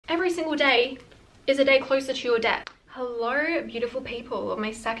every single day is a day closer to your death. Hello, beautiful people of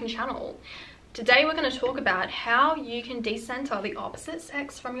my second channel. Today we're going to talk about how you can decenter the opposite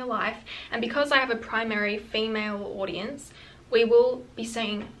sex from your life, and because I have a primary female audience, we will be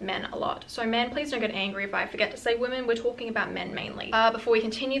seeing men a lot. So men, please don't get angry if I forget to say women. We're talking about men mainly. Before we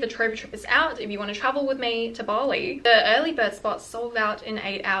continue, the Trovo trip is out. If you want to travel with me to Bali, the early bird spots sold out in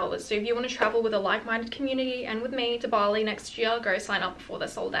 8 hours. So if you want to travel with a like-minded community and with me to Bali next year, go sign up before they're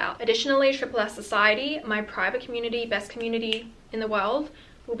sold out. Additionally, Triple S Society, my private community, best community in the world,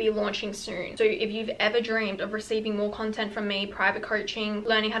 will be launching soon. So if you've ever dreamed of receiving more content from me, private coaching,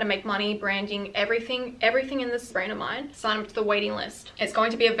 learning how to make money, branding, everything in this brain of mine, sign up to the waiting list. It's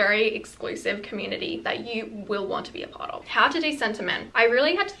going to be a very exclusive community that you will want to be a part of. How to decenter men. I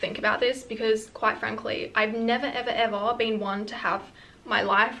really had to think about this because, quite frankly, I've never ever been one to have my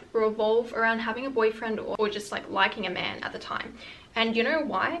life revolve around having a boyfriend or just like liking a man at the time. And you know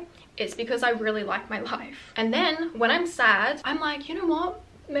why? It's because I really like my life. And then when I'm sad, I'm like, you know what?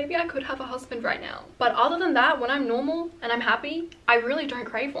 Maybe I could have a husband right now. But other than that, when I'm normal and I'm happy, I really don't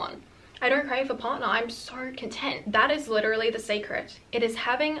crave one. I don't crave a partner. I'm so content. That is literally the secret. It is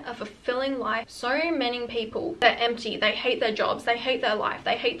having a fulfilling life. So many people, they're empty. They hate their jobs. They hate their life.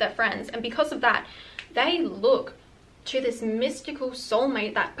 They hate their friends. And because of that, they look to this mystical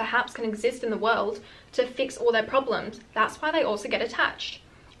soulmate that perhaps can exist in the world to fix all their problems. That's why they also get attached.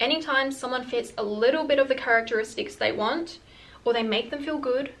 Anytime someone fits a little bit of the characteristics they want, or they make them feel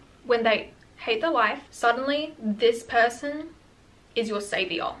good when they hate their life, suddenly this person is your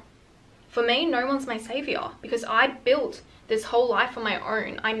savior. For me, no one's my savior because I built this whole life on my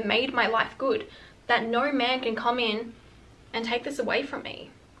own. I made my life good, that no man can come in and take this away from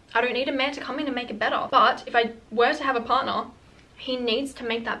me. I don't need a man to come in and make it better. But if I were to have a partner, he needs to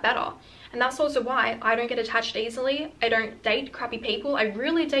make that better. And that's also why I don't get attached easily. I don't date crappy people. I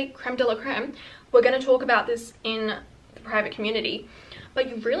really date creme de la creme. We're going to talk about this in the private community. But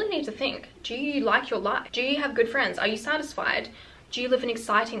you really need to think, do you like your life? Do you have good friends? Are you satisfied? Do you live an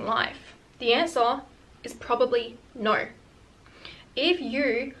exciting life? The answer is probably no. If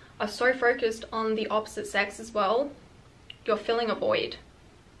you are so focused on the opposite sex as well, you're filling a void.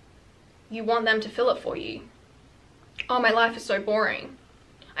 You want them to fill it for you. Oh, my life is so boring.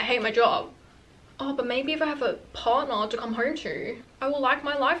 I hate my job. Oh, but maybe if I have a partner to come home to, I will like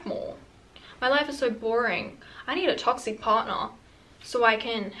my life more. My life is so boring. I need a toxic partner so I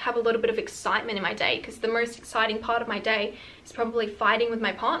can have a little bit of excitement in my day, because the most exciting part of my day is probably fighting with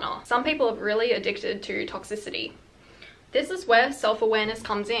my partner. Some people are really addicted to toxicity. This is where self-awareness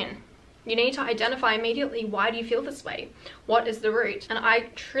comes in. You need to identify immediately, why do you feel this way? What is the root? And I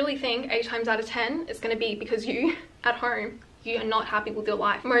truly think 8 times out of 10 it's going to be because you at home, you are not happy with your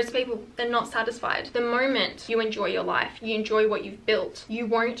life. Most people, they're not satisfied. The moment you enjoy your life, you enjoy what you've built, you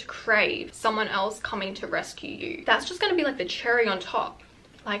won't crave someone else coming to rescue you. That's just going to be like the cherry on top.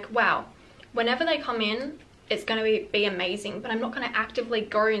 Like, wow, whenever they come in, it's going to be amazing, but I'm not going to actively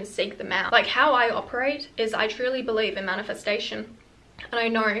go and seek them out. Like, how I operate is I truly believe in manifestation. And I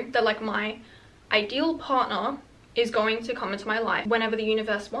know that like my ideal partner is going to come into my life whenever the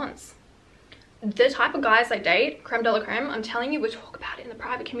universe wants. The type of guys I date, creme de la creme, I'm telling you, we talk about it in the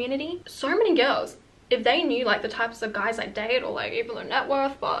private community. So many girls, if they knew like the types of guys I date, or like even their net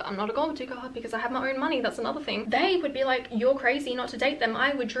worth, but I'm not a gold digger because I have my own money, that's another thing, they would be like, you're crazy not to date them.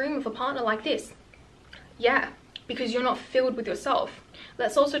 I would dream of a partner like this. Yeah, because you're not filled with yourself.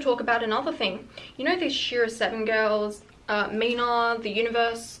 Let's also talk about another thing. You know these Shira 7 girls, Mina, the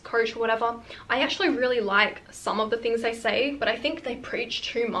universe coach or whatever, I actually really like some of the things they say, but I think they preach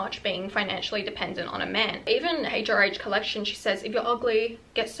too much being financially dependent on a man. Even HRH Collection, she says, if you're ugly,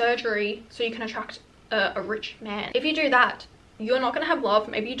 get surgery so you can attract a rich man. If you do that, you're not going to have love.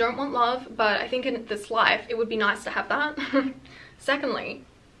 Maybe you don't want love, but I think in this life it would be nice to have that. Secondly,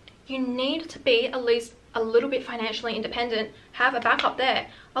 you need to be at least a little bit financially independent. Have a backup there.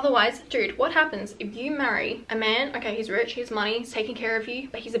 Otherwise, dude, what happens if you marry a man, okay, he's rich, he's money, he's taking care of you,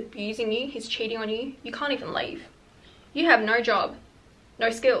 but he's abusing you, he's cheating on you, you can't even leave. You have no job, no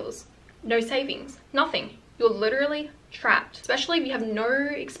skills, no savings, nothing. You're literally trapped. Especially if you have no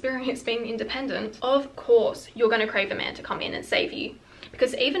experience being independent. Of course, you're going to crave a man to come in and save you.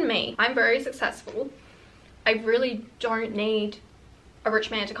 Because even me, I'm very successful. I really don't need a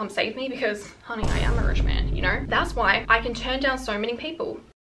rich man to come save me because, honey, I am a rich man, you know? That's why I can turn down so many people.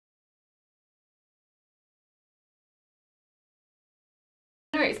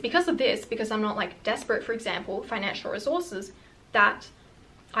 No, it's because of this, because I'm not like desperate, for example, financial resources, that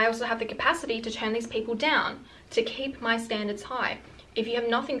I also have the capacity to turn these people down, to keep my standards high. If you have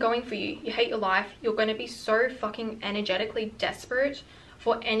nothing going for you, you hate your life, you're going to be so fucking energetically desperate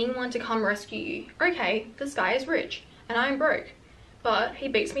for anyone to come rescue you. Okay, this guy is rich and I'm broke, but he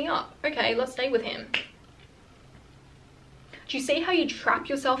beats me up. Okay, let's stay with him. Do you see how you trap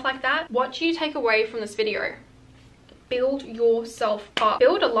yourself like that? What do you take away from this video? Build yourself up.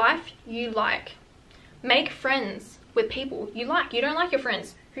 Build a life you like. Make friends with people you like. You don't like your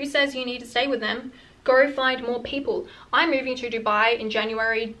friends. Who says you need to stay with them? Go find more people. I'm moving to Dubai in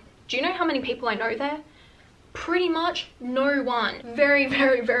January. Do you know how many people I know there? Pretty much no one. Very,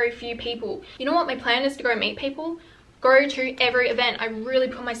 very, very few people. You know what my plan is? To go meet people. Go to every event. I really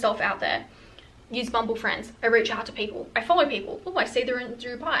put myself out there. Use Bumble Friends. I reach out to people. I follow people. Oh, I see they're in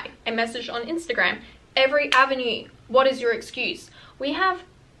Dubai. I message on Instagram. Every avenue. What is your excuse? We have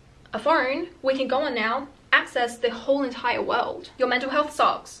a phone we can go on now, access the whole entire world. Your mental health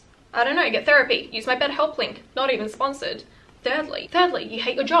sucks. I don't know, get therapy. Use my BetterHelp link. Not even sponsored. Thirdly, you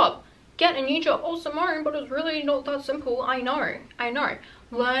hate your job. Get a new job. Oh, Simone, but it's really not that simple. I know.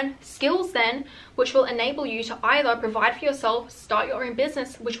 Learn skills then, which will enable you to either provide for yourself, start your own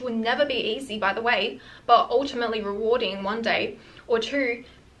business, which will never be easy, by the way, but ultimately rewarding one day, or two,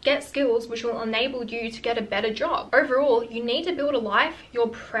 get skills which will enable you to get a better job. Overall, you need to build a life you're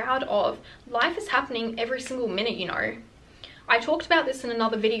proud of. Life is happening every single minute, you know. I talked about this in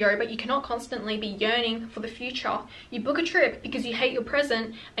another video, but you cannot constantly be yearning for the future. You book a trip because you hate your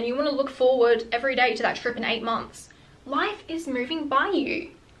present and you want to look forward every day to that trip in 8 months. Life is moving by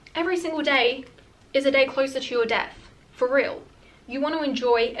you. Every single day is a day closer to your death. For real. You want to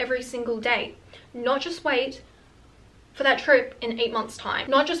enjoy every single day. Not just wait for that trip in 8 months' time.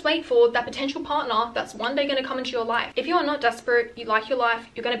 Not just wait for that potential partner that's one day going to come into your life. If you are not desperate, you like your life,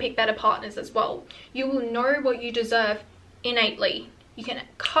 you're going to pick better partners as well. You will know what you deserve innately. You can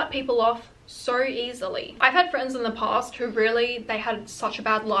cut people off so easily. I've had friends in the past who really, they had such a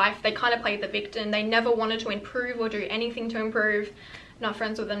bad life. They kind of played the victim. They never wanted to improve or do anything to improve. Not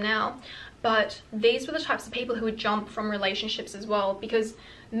friends with them now. But these were the types of people who would jump from relationships as well, because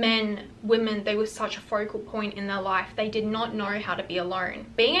men, women, they were such a focal point in their life. They did not know how to be alone.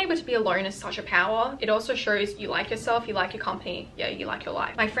 Being able to be alone is such a power. It also shows you like yourself, you like your company, yeah, you like your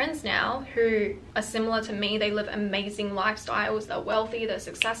life. My friends now who are similar to me, they live amazing lifestyles, they're wealthy, they're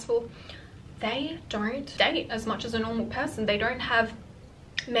successful. They don't date as much as a normal person. They don't have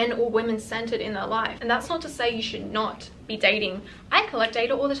men or women centered in their life. And that's not to say you should not be dating. I collect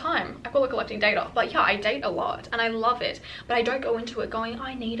data all the time. I call it collecting data. But yeah, I date a lot and I love it. But I don't go into it going,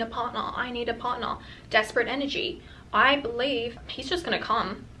 I need a partner. I need a partner. Desperate energy. I believe he's just going to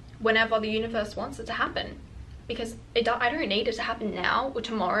come whenever the universe wants it to happen. Because I don't need it to happen now or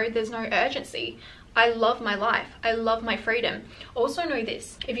tomorrow. There's no urgency. I love my life. I love my freedom. Also know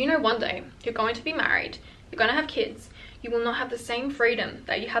this. If you know one day you're going to be married, you're going to have kids, you will not have the same freedom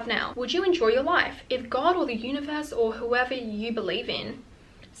that you have now. Would you enjoy your life if God or the universe or whoever you believe in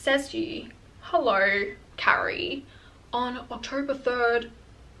says to you, hello, Carrie, on October 3rd,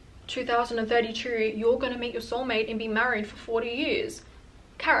 2032, you're going to meet your soulmate and be married for 40 years.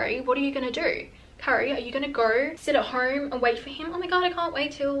 Carrie, what are you going to do? Carrie, are you going to go sit at home and wait for him? Oh my God, I can't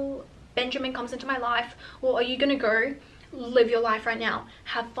wait till Benjamin comes into my life. Or are you going to go live your life right now,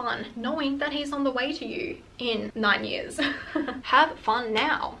 have fun, knowing that he's on the way to you in 9 years? Have fun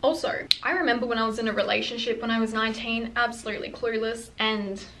now. Also, I remember when I was in a relationship when I was 19, absolutely clueless,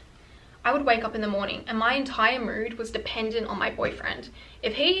 and I would wake up in the morning and my entire mood was dependent on my boyfriend.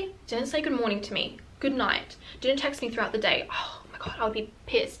 If he didn't say good morning to me, good night, didn't text me throughout the day, oh my God, I would be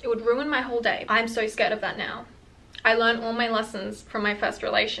pissed. It would ruin my whole day. I'm so scared of that now. I learned all my lessons from my first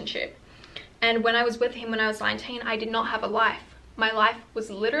relationship. And when I was with him when I was 19, I did not have a life. My life was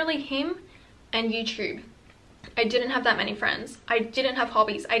literally him and YouTube. I didn't have that many friends. I didn't have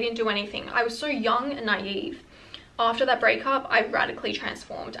hobbies. I didn't do anything. I was so young and naive. After that breakup, I radically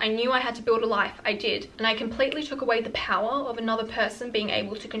transformed. I knew I had to build a life. I did. And I completely took away the power of another person being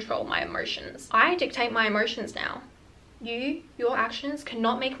able to control my emotions. I dictate my emotions now. Your actions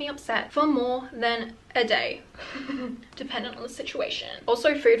cannot make me upset for more than a day, dependent on the situation.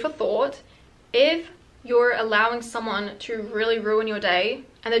 Also, food for thought. If you're allowing someone to really ruin your day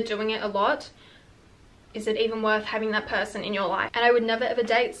and they're doing it a lot, is it even worth having that person in your life? And I would never ever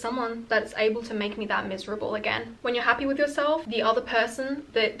date someone that's able to make me that miserable again. When you're happy with yourself, the other person,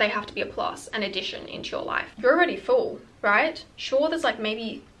 that they have to be a plus, an addition into your life. You're already full, right? Sure, there's like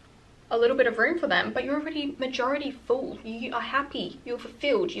maybe a little bit of room for them, but you're already majority full. You are happy, you're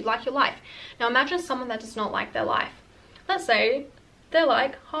fulfilled, you like your life. Now imagine someone that does not like their life. Let's say they're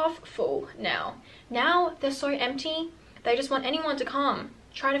like half full now. Now they're so empty, they just want anyone to come,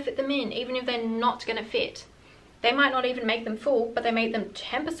 try to fit them in, even if they're not gonna fit. They might not even make them full, but they make them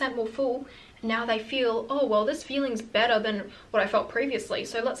 10% more full, now they feel, oh well, this feeling's better than what I felt previously,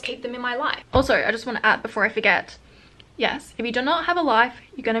 so let's keep them in my life. Also, I just want to add before I forget, yes, if you do not have a life,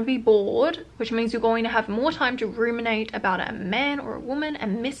 you're going to be bored, which means you're going to have more time to ruminate about a man or a woman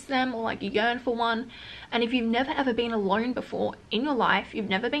and miss them, or like yearn for one. And if you've never ever been alone before in your life, you've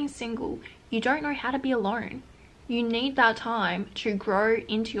never been single, you don't know how to be alone. You need that time to grow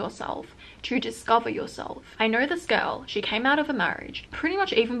into yourself, to discover yourself. I know this girl, she came out of a marriage. Pretty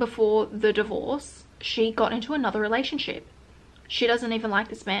much even before the divorce, she got into another relationship. She doesn't even like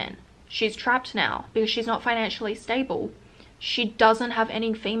this man. She's trapped now because she's not financially stable. She doesn't have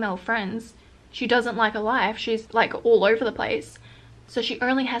any female friends. She doesn't like a life. She's like all over the place. So she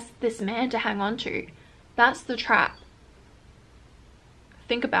only has this man to hang on to. That's the trap.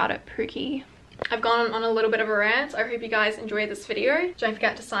 Think about it, Pookie. I've gone on a little bit of a rant. I hope you guys enjoyed this video. Don't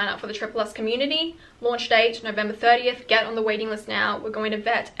forget to sign up for the Triple S community. Launch date November 30th. Get on the waiting list now. We're going to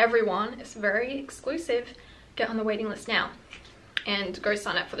vet everyone. It's very exclusive. Get on the waiting list now. And go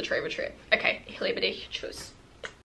sign up for the Trover trip. Okay, liberty, tschüss.